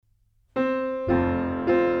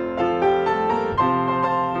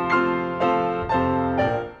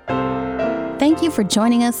Thank you for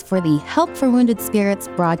joining us for the Help for Wounded Spirits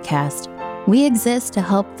broadcast. We exist to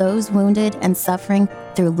help those wounded and suffering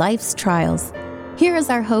through life's trials. Here is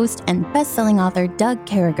our host and best-selling author, Doug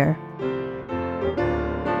Carriger.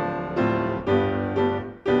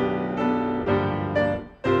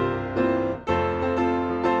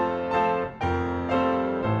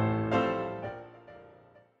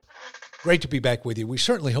 Great to be back with you. We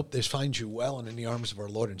certainly hope this finds you well and in the arms of our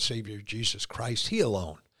Lord and Savior, Jesus Christ. He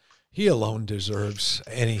alone deserves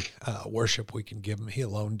any worship we can give him. He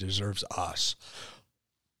alone deserves us.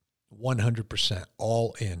 100%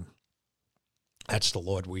 all in. That's the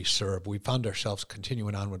Lord we serve. We found ourselves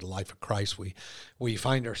continuing on with the life of Christ. We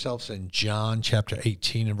find ourselves in John chapter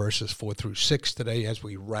 18 and verses 4 through 6 today. As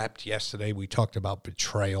we wrapped yesterday, we talked about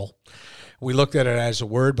betrayal. We looked at it as a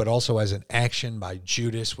word, but also as an action by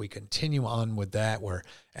Judas. We continue on with that. We're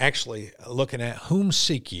actually looking at whom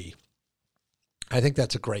seek ye? I think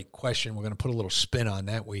that's a great question. We're going to put a little spin on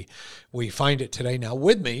that. We find it today. Now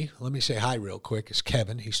with me, let me say hi real quick, is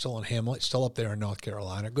Kevin. He's still in Hamlet, still up there in North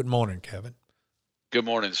Carolina. Good morning, Kevin. Good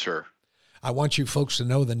morning, sir. I want you folks to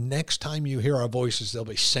know the next time you hear our voices, they'll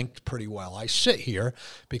be synced pretty well. I sit here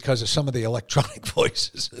because of some of the electronic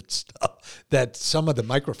voices and stuff, that some of the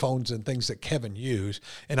microphones and things that Kevin used,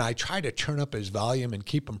 and I try to turn up his volume and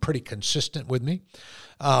keep him pretty consistent with me.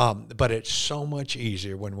 But it's so much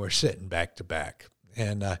easier when we're sitting back to back.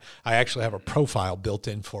 And I actually have a profile built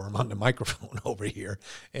in for him on the microphone over here.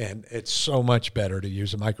 And it's so much better to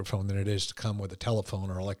use a microphone than it is to come with a telephone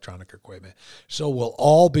or electronic equipment. So we'll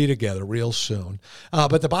all be together real soon.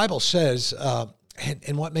 But the Bible says,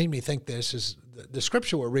 and what made me think this is the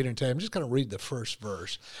scripture we're reading today. I'm just going to read the first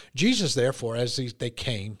verse. Jesus, therefore, as they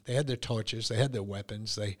came, they had their torches, they had their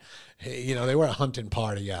weapons, they were a hunting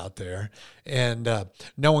party out there, and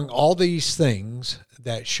knowing all these things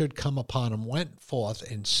that should come upon them, went forth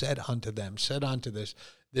and said unto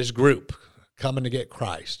this group coming to get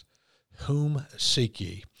Christ, whom seek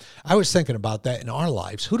ye? I was thinking about that in our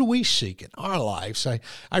lives. Who do we seek in our lives? I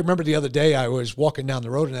remember the other day I was walking down the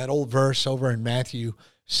road and that old verse over in Matthew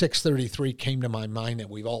 6:33 came to my mind that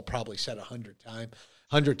we've all probably said 100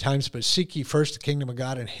 times, but seek ye first the kingdom of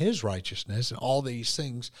God and his righteousness, and all these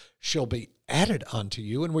things shall be added unto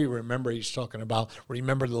you. And we remember he's talking about,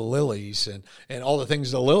 remember the lilies and all the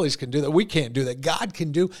things the lilies can do that we can't do, that God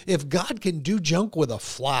can do. If God can do junk with a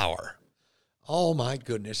flower, oh my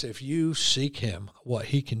goodness, if you seek him, what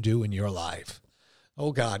he can do in your life.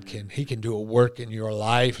 Oh, he can do a work in your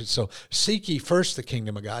life. And so seek ye first the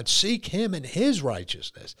kingdom of God. Seek him and his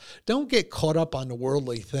righteousness. Don't get caught up on the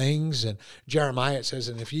worldly things. And Jeremiah, it says,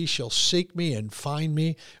 and if ye shall seek me and find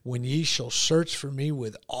me, when ye shall search for me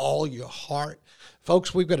with all your heart.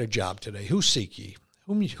 Folks, we've got a job today. Who seek ye?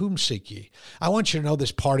 Whom seek ye? I want you to know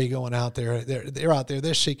this party going out there, they're out there,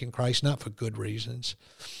 they're seeking Christ, not for good reasons.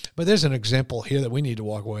 But there's an example here that we need to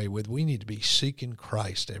walk away with. We need to be seeking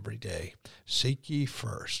Christ every day. Seek ye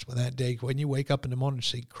first. When you wake up in the morning,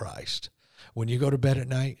 seek Christ. When you go to bed at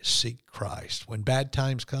night, seek Christ. When bad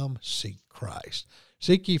times come, seek Christ.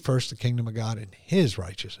 Seek ye first the kingdom of God and his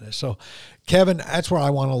righteousness. So, Kevin, that's where I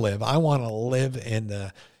want to live. I want to live in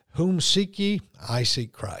the whom seek ye? I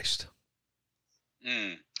seek Christ.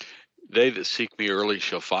 They that seek me early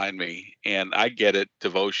shall find me. And I get it.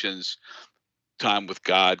 Devotions, time with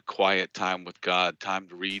God, quiet time with God, time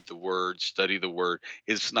to read the word, study the word.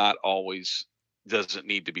 It's not always, doesn't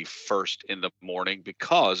need to be first in the morning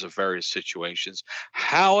because of various situations.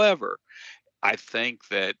 However, I think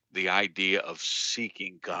that the idea of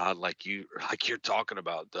seeking God, like you're talking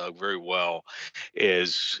about, Doug, very well,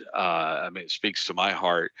 is, it speaks to my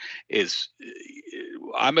heart.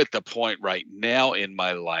 I'm at the point right now in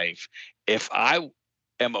my life, if I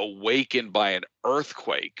am awakened by an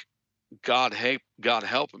earthquake, God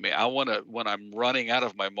helping me. I want to, when I'm running out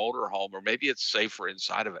of my motorhome, or maybe it's safer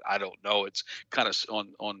inside of it. I don't know. It's kind of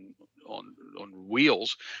on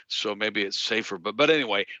wheels, so maybe it's safer. But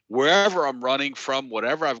anyway, wherever I'm running from,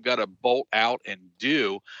 whatever I've got to bolt out and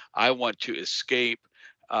do, I want to escape.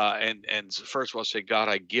 And first of all, say, God,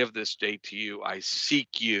 I give this day to you. I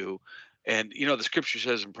seek you. And, the scripture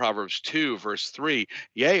says in Proverbs 2, verse 3,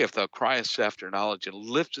 yea, if thou criest after knowledge and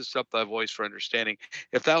liftest up thy voice for understanding,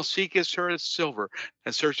 if thou seekest her as silver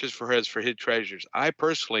and searchest for her as for hid treasures. I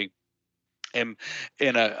personally am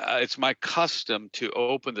it's my custom to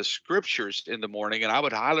open the scriptures in the morning, and I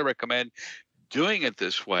would highly recommend doing it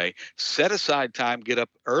this way. Set aside time, get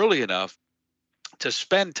up early enough to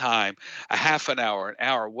spend time, a half an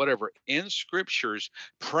hour, whatever, in scriptures,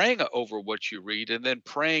 praying over what you read, and then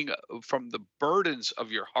praying from the burdens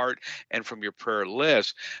of your heart and from your prayer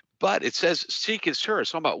list. But it says, seek his her.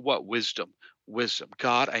 It's all about what? Wisdom. wisdom.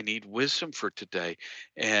 God, I need wisdom for today.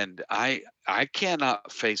 And I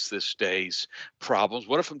cannot face this day's problems.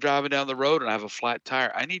 What if I'm driving down the road and I have a flat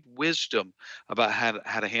tire? I need wisdom about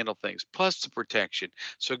how to handle things, plus the protection.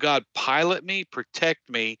 So God, pilot me, protect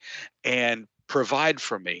me, and provide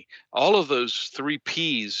for me. All of those three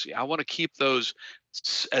P's, I want to keep those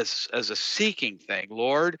as a seeking thing.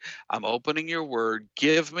 Lord, I'm opening your word.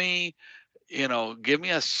 Give me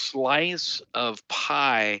a slice of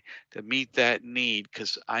pie to meet that need,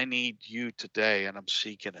 because I need you today and I'm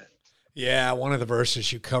seeking it. Yeah, one of the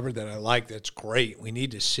verses you covered that I like, that's great. We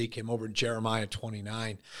need to seek him over in Jeremiah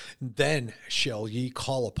 29. Then shall ye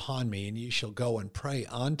call upon me, and ye shall go and pray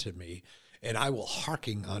unto me, and I will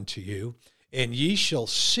hearken unto you, and ye shall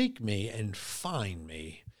seek me and find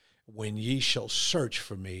me when ye shall search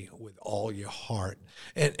for me with all your heart.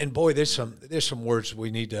 And boy, there's some words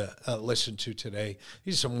we need to listen to today.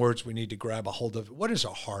 These are some words we need to grab a hold of. What is a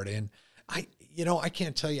heart in? I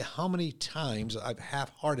can't tell you how many times I've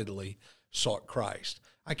half-heartedly sought Christ.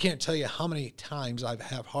 I can't tell you how many times I've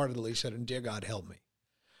half-heartedly said, "Dear God, help me."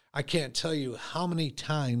 I can't tell you how many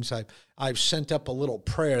times I've sent up a little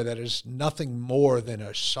prayer that is nothing more than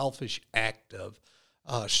a selfish act of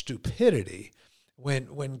stupidity.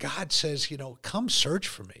 When God says, come search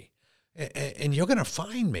for me, and you're going to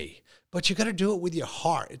find me, but you got to do it with your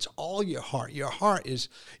heart. It's all your heart. Your heart is,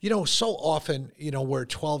 so often, we're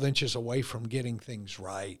 12 inches away from getting things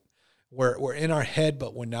right. We're in our head,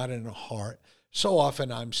 but we're not in our heart. So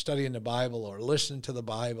often I'm studying the Bible or listening to the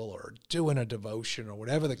Bible or doing a devotion or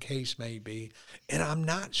whatever the case may be, and I'm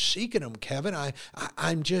not seeking them, Kevin. I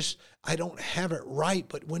don't have it right.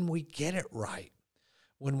 But when we get it right,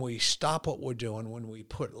 when we stop what we're doing, when we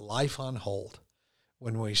put life on hold,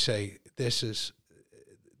 when we say, this,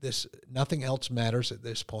 nothing else matters at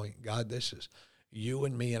this point. God, this is you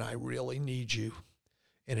and me, and I really need you,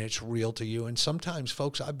 and it's real to you. And sometimes,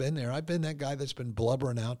 folks, I've been there. I've been that guy that's been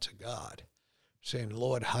blubbering out to God, saying,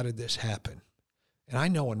 Lord, how did this happen? And I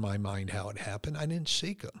know in my mind how it happened. I didn't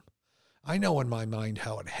seek him. I know in my mind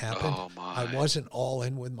how it happened. Oh, my. I wasn't all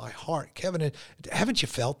in with my heart. Kevin, haven't you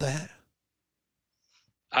felt that?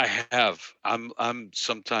 I have. I'm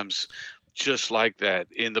sometimes just like that.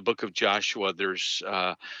 In the book of Joshua, there's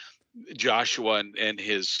Joshua and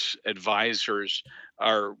his advisors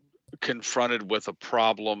are confronted with a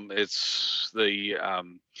problem. It's the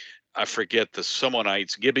I forget, the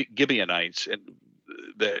Sommonites, Gibeonites, and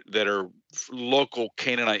that are local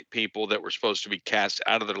Canaanite people that were supposed to be cast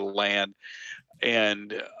out of their land.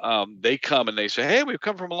 And they come and they say, "Hey, we've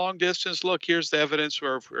come from a long distance. Look, here's the evidence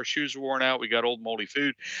where our shoes are worn out. We got old moldy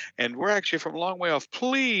food, and we're actually from a long way off.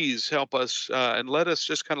 Please help us and let us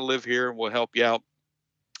just kind of live here, and we'll help you out."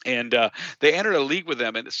 And they entered a league with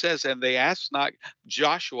them, and it says, and they asked not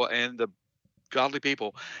Joshua and the godly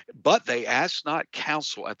people, but they asked not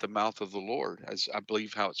counsel at the mouth of the Lord, as I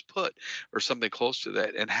believe how it's put, or something close to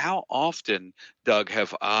that. And how often, Doug,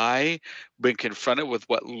 have I been confronted with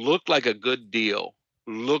what looked like a good deal,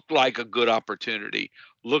 looked like a good opportunity,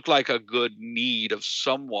 looked like a good need of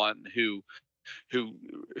someone who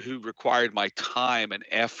required my time and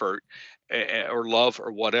effort or love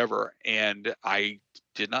or whatever, and I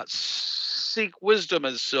did not seek wisdom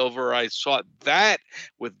as silver. I sought that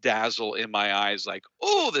with dazzle in my eyes, like,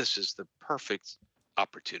 oh, this is the perfect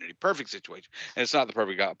opportunity, perfect situation. And it's not the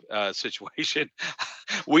perfect situation.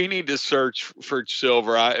 We need to search for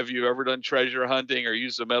silver. If you've ever done treasure hunting or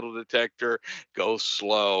used a metal detector, go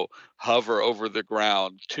slow, hover over the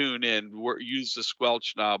ground, tune in, use the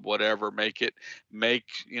squelch knob, whatever,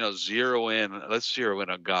 zero in. Let's zero in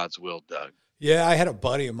on God's will, Doug. Yeah, I had a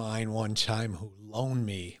buddy of mine one time who loaned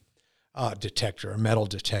me a metal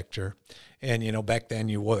detector. And, back then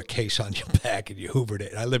you wore the case on your back and you hoovered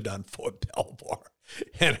it. I lived on Fort Belvoir.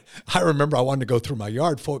 And I remember I wanted to go through my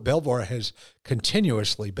yard. Fort Belvoir has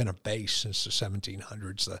continuously been a base since the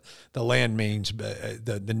 1700s. The land means,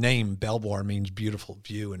 the name Belvoir means beautiful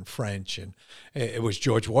view in French. And it was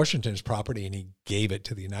George Washington's property, and he gave it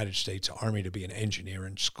to the United States Army to be an engineer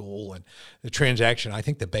in school. And the transaction, I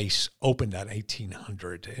think the base opened in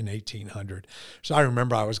 1800. So I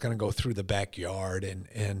remember I was going to go through the backyard,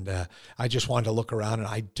 and I just wanted to look around, and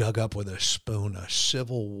I dug up with a spoon a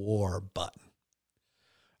Civil War button.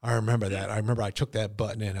 I remember that. I remember I took that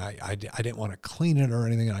button, and I didn't want to clean it or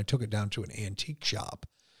anything, and I took it down to an antique shop.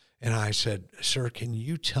 And I said, "Sir, can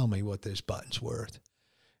you tell me what this button's worth?"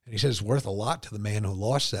 And he says, "It's worth a lot to the man who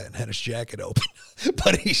lost that," and had his jacket open.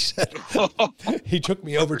 But he said, he took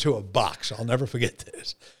me over to a box. I'll never forget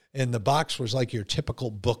this. And the box was like your typical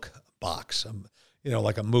book box.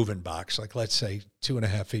 like a moving box, like let's say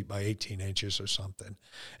 2.5 feet by 18 inches or something.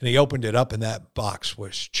 And he opened it up, and that box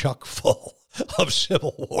was chock full of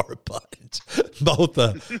Civil War buttons,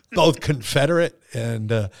 both Confederate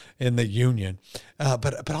and in the Union.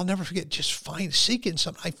 But I'll never forget seeking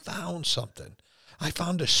something. I found something. I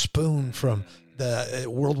found a spoon from the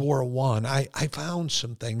World War I. I found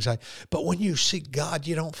some things. But when you seek God,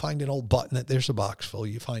 you don't find an old button that there's a box full.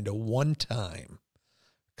 You find a one-time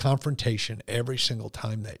confrontation every single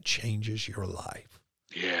time that changes your life.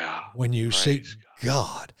 Yeah. When you seek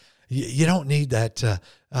God, you don't need that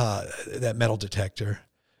metal detector.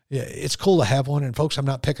 Yeah, it's cool to have one. And folks, I'm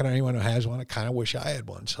not picking on anyone who has one. I kind of wish I had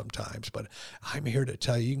one sometimes, but I'm here to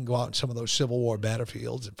tell you can go out in some of those Civil War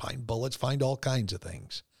battlefields and find bullets, find all kinds of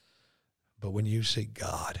things. But when you seek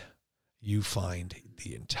God, you find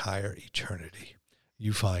the entire eternity.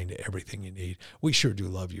 You find everything you need. We sure do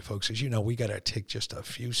love you, folks. As you know, we got to take just a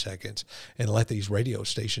few seconds and let these radio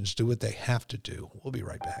stations do what they have to do. We'll be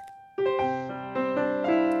right back.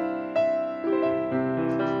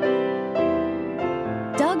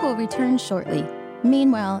 Doug will return shortly.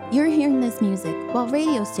 Meanwhile, you're hearing this music while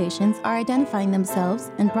radio stations are identifying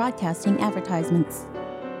themselves and broadcasting advertisements.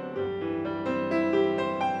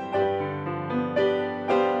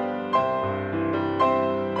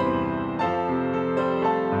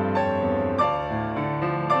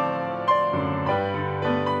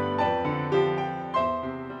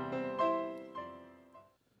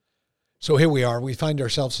 So here we are. We find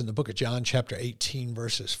ourselves in the book of John, chapter 18,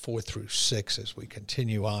 verses 4 through 6, as we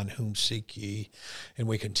continue on, whom seek ye? And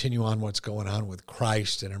we continue on what's going on with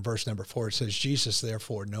Christ. And in verse number 4, it says, Jesus,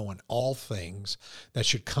 therefore, knowing all things that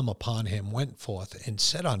should come upon him, went forth and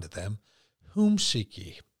said unto them, whom seek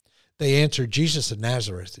ye? They answered, Jesus of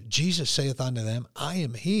Nazareth. Jesus saith unto them, I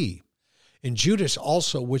am he. And Judas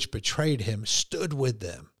also, which betrayed him, stood with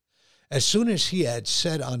them. As soon as he had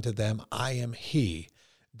said unto them, I am he,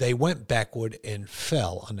 they went backward and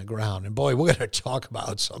fell on the ground. And boy, we're going to talk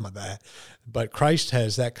about some of that. But Christ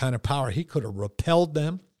has that kind of power. He could have repelled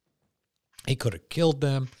them. He could have killed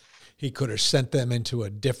them. He could have sent them into a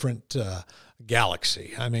different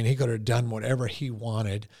galaxy. I mean, he could have done whatever he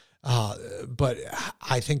wanted. But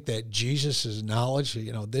I think that Jesus' knowledge,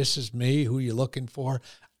 this is me, who you looking for?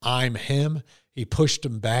 I'm him. He pushed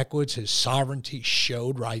them backwards. His sovereignty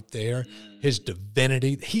showed right there. His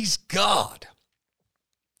divinity. He's God.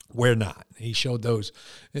 We're not. He showed those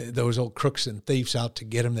old crooks and thieves out to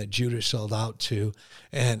get him that Judas sold out to,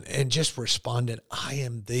 and just responded, I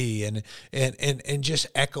am thee, and just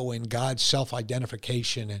echoing God's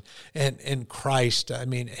self-identification and Christ. I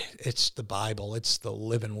mean, it's the Bible. It's the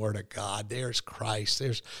living word of God. There's Christ.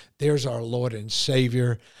 There's our Lord and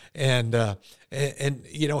Savior. And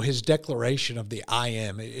his declaration of the I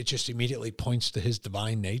am, it just immediately points to his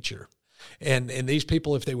divine nature. And these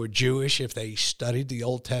people, if they were Jewish, if they studied the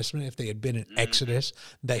Old Testament, if they had been in Exodus,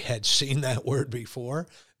 they had seen that word before.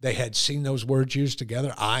 They had seen those words used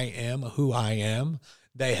together. I am who I am.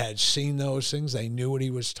 They had seen those things. They knew what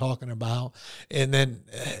he was talking about. And then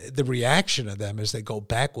the reaction of them as they go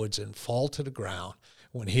backwards and fall to the ground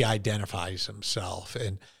when he identifies himself.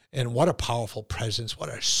 And what a powerful presence. What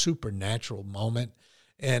a supernatural moment.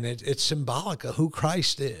 And it's symbolic of who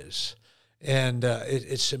Christ is. And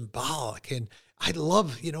it's symbolic. And I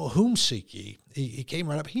love, whom seek ye? He came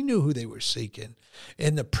right up. He knew who they were seeking.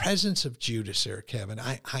 In the presence of Judas there, Kevin,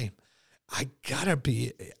 I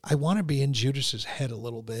want to be in Judas's head a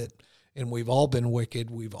little bit. And we've all been wicked.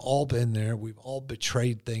 We've all been there. We've all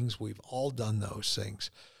betrayed things. We've all done those things.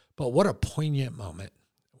 But what a poignant moment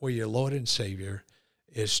where your Lord and Savior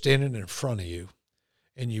is standing in front of you,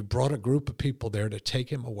 and you brought a group of people there to take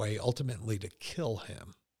him away, ultimately to kill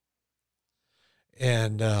him.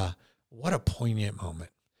 And what a poignant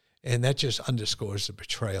moment. And that just underscores the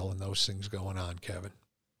betrayal and those things going on, Kevin.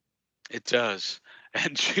 It does.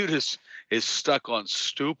 And Judas is stuck on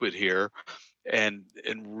stupid here. And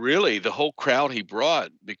really the whole crowd he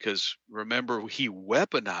brought, because remember, he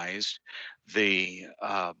weaponized the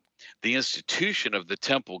institution of the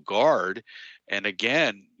temple guard. And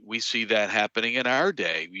again, we see that happening in our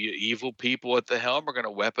day. Evil people at the helm are going to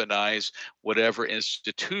weaponize whatever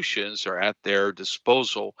institutions are at their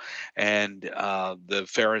disposal. And the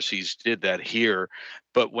Pharisees did that here.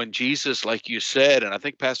 But when Jesus, like you said, and I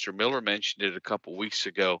think Pastor Miller mentioned it a couple weeks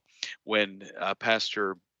ago, when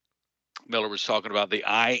Pastor Miller was talking about the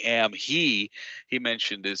I am he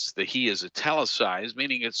mentioned the he is italicized,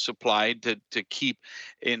 meaning it's supplied to keep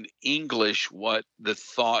in English what the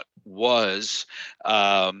thought was.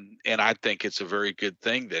 And I think it's a very good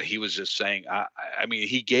thing that he was just saying, I mean,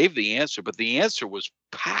 he gave the answer, but the answer was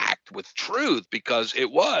packed packed with truth, because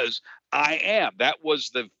it was, I am. That was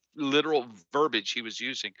the literal verbiage he was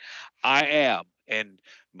using. I am. And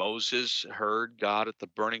Moses heard God at the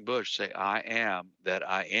burning bush say, I am that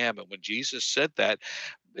I am. And when Jesus said that,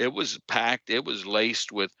 it was packed, it was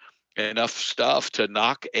laced with enough stuff to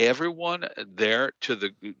knock everyone there to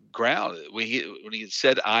the ground. When he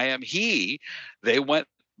said, I am he, they went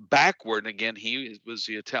backward. And again, he was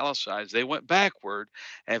the italicized. They went backward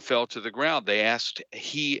and fell to the ground. They asked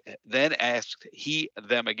he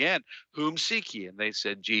them again, whom seek ye? And they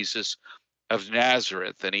said, Jesus of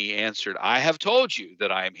Nazareth. And he answered, I have told you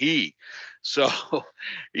that I am he. So,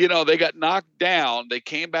 they got knocked down. They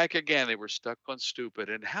came back again. They were stuck on stupid.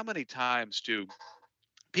 And how many times do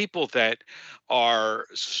people that are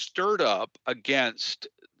stirred up against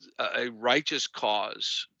a righteous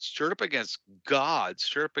cause, stirred up against God,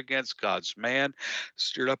 stirred up against God's man,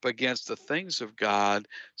 stirred up against the things of God,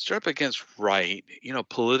 stirred up against right,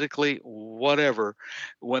 politically, whatever,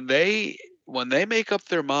 when they make up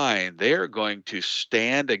their mind, they are going to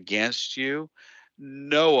stand against you.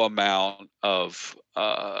 No amount of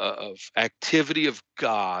activity of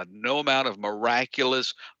God, no amount of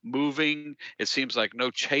miraculous moving. It seems like no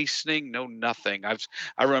chastening, no nothing.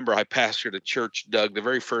 I remember I pastored a church, Doug. The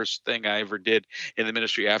very first thing I ever did in the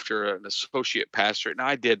ministry after an associate pastorate. Now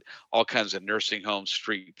I did all kinds of nursing homes,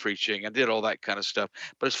 street preaching, I did all that kind of stuff.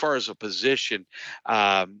 But as far as a position,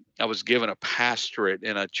 I was given a pastorate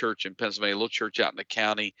in a church in Pennsylvania, a little church out in the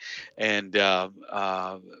county. And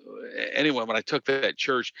anyway, when I took that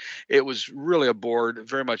church, it was really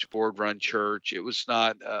very much board run church. It was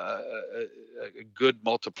not a good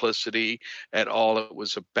multiplicity at all. It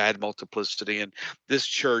was a bad multiplicity. And this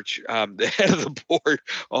church, the head of the board,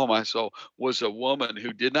 oh my soul, was a woman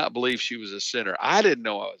who did not believe she was a sinner. I didn't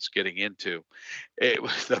know what I was getting into. It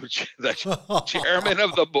was the chairman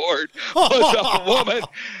of the board was a woman.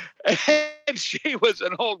 And she was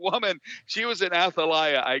an old woman. She was in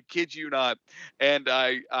Athaliah. I kid you not. And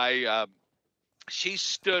she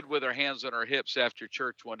stood with her hands on her hips after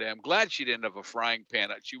church one day. I'm glad she didn't have a frying pan.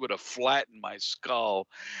 She would have flattened my skull.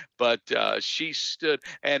 But she stood.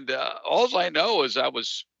 And all I know is I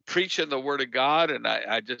was preaching the word of God, and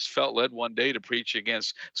I just felt led one day to preach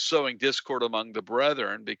against sowing discord among the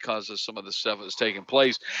brethren because of some of the stuff that was taking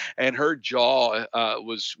place. And her jaw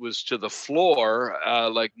was to the floor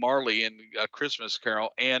like Marley in A Christmas Carol,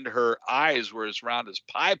 and her eyes were as round as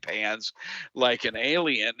pie pans like an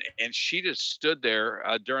alien. And she just stood there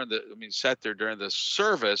sat there during the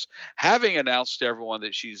service, having announced to everyone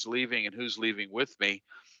that she's leaving and who's leaving with me.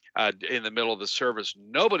 In the middle of the service,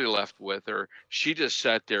 nobody left with her. She just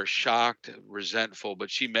sat there shocked, resentful,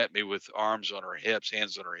 but she met me with arms on her hips,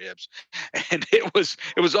 hands on her hips. And it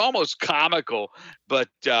was almost comical, but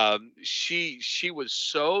she was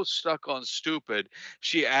so stuck on stupid.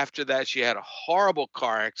 After that, she had a horrible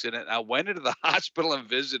car accident. I went into the hospital and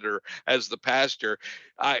visited her as the pastor.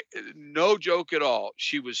 No joke at all.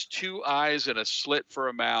 She was 2 eyes and a slit for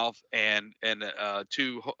a mouth, and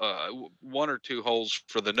one or two holes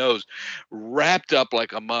for the nose, wrapped up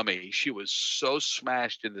like a mummy. She was so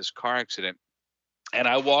smashed in this car accident. And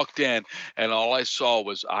I walked in, and all I saw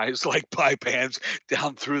was eyes like pie pans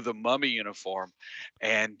down through the mummy uniform.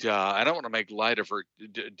 And I don't want to make light of her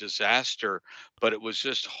disaster, but it was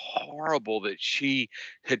just horrible that she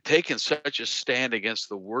had taken such a stand against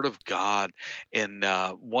the word of God in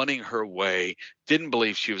wanting her way, didn't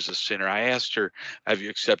believe she was a sinner. I asked her, have you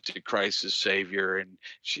accepted Christ as Savior? And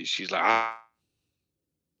she's like,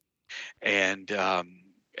 And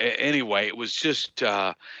anyway, it was just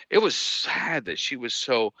it was sad that she was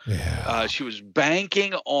so she was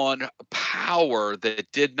banking on power that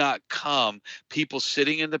did not come, people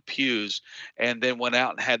sitting in the pews, and then went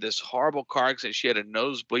out and had this horrible car accident. She had a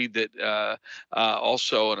nosebleed that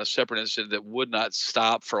also in a separate incident that would not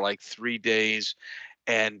stop for like 3 days.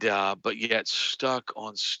 And but yet stuck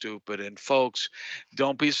on stupid. And folks,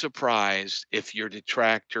 don't be surprised if your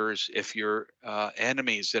detractors, if your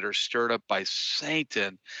enemies that are stirred up by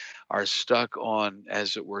Satan are stuck on,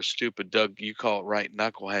 as it were, stupid. Doug, you call it right,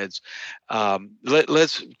 knuckleheads.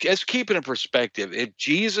 Let's keep it in perspective. If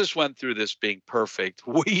Jesus went through this being perfect,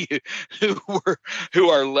 we who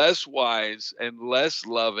are less wise and less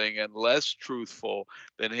loving and less truthful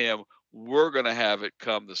than him, we're going to have it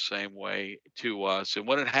come the same way to us. And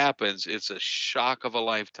when it happens, it's a shock of a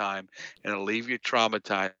lifetime, and it'll leave you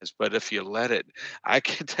traumatized. But if you let it, I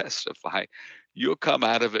can testify, you'll come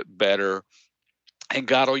out of it better, and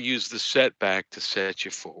God will use the setback to set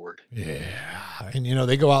you forward. Yeah. And,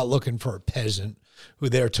 they go out looking for a peasant who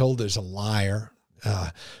they're told is a liar.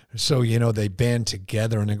 So, they band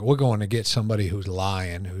together and we're going to get somebody who's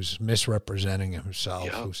lying, who's misrepresenting himself,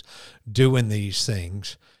 who's doing these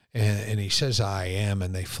things. And he says, I am,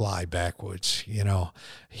 and they fly backwards.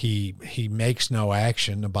 He makes no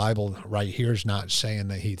action. The Bible right here is not saying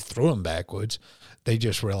that he threw them backwards. They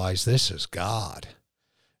just realized this is God.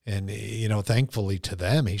 And, thankfully to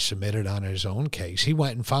them, he submitted on his own case. He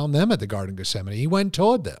went and found them at the Garden of Gethsemane. He went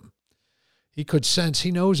toward them. He could sense,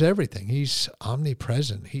 he knows everything. He's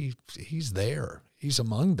omnipresent. He's there. He's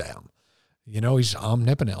among them. He's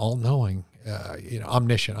omnipotent, all-knowing,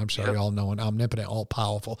 omniscient, all-knowing, omnipotent,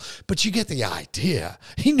 all-powerful. But you get the idea.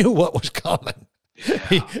 He knew what was coming.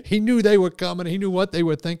 Yeah. He knew they were coming. He knew what they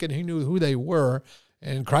were thinking. He knew who they were.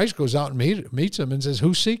 And Christ goes out and meets them and says,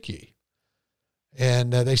 who seek ye?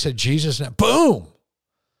 And they said, Jesus. And boom!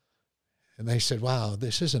 And they said, wow,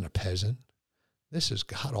 this isn't a peasant. This is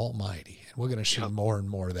God Almighty. And we're going to see more and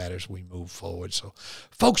more of that as we move forward. So,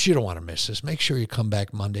 folks, you don't want to miss this. Make sure you come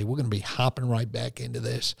back Monday. We're going to be hopping right back into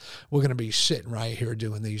this. We're going to be sitting right here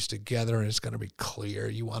doing these together, and it's going to be clear.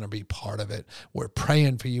 You want to be part of it. We're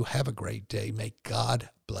praying for you. Have a great day. May God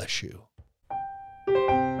bless you.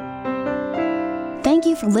 Thank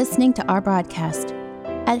you for listening to our broadcast.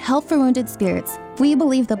 At Help for Wounded Spirits, we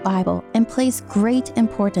believe the Bible and place great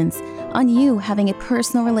importance on you having a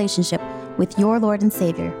personal relationship with your Lord and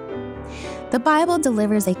Savior. The Bible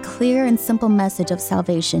delivers a clear and simple message of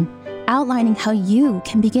salvation, outlining how you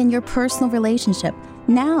can begin your personal relationship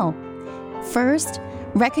now. First,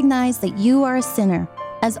 recognize that you are a sinner,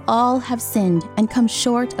 as all have sinned and come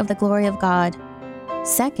short of the glory of God.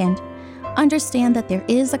 Second, understand that there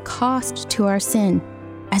is a cost to our sin,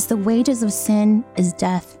 as the wages of sin is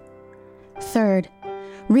death. Third,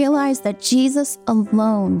 realize that Jesus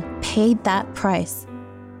alone paid that price.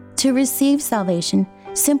 To receive salvation,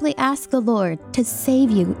 simply ask the Lord to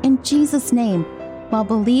save you in Jesus' name while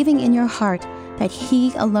believing in your heart that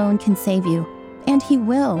He alone can save you, and He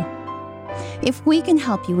will. If we can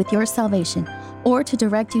help you with your salvation or to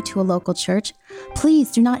direct you to a local church,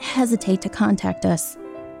 please do not hesitate to contact us.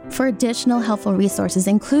 For additional helpful resources,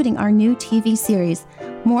 including our new TV series,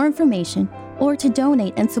 more information, or to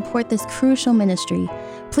donate and support this crucial ministry,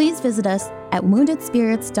 please visit us at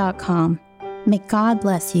woundedspirits.com. May God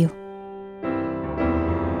bless you.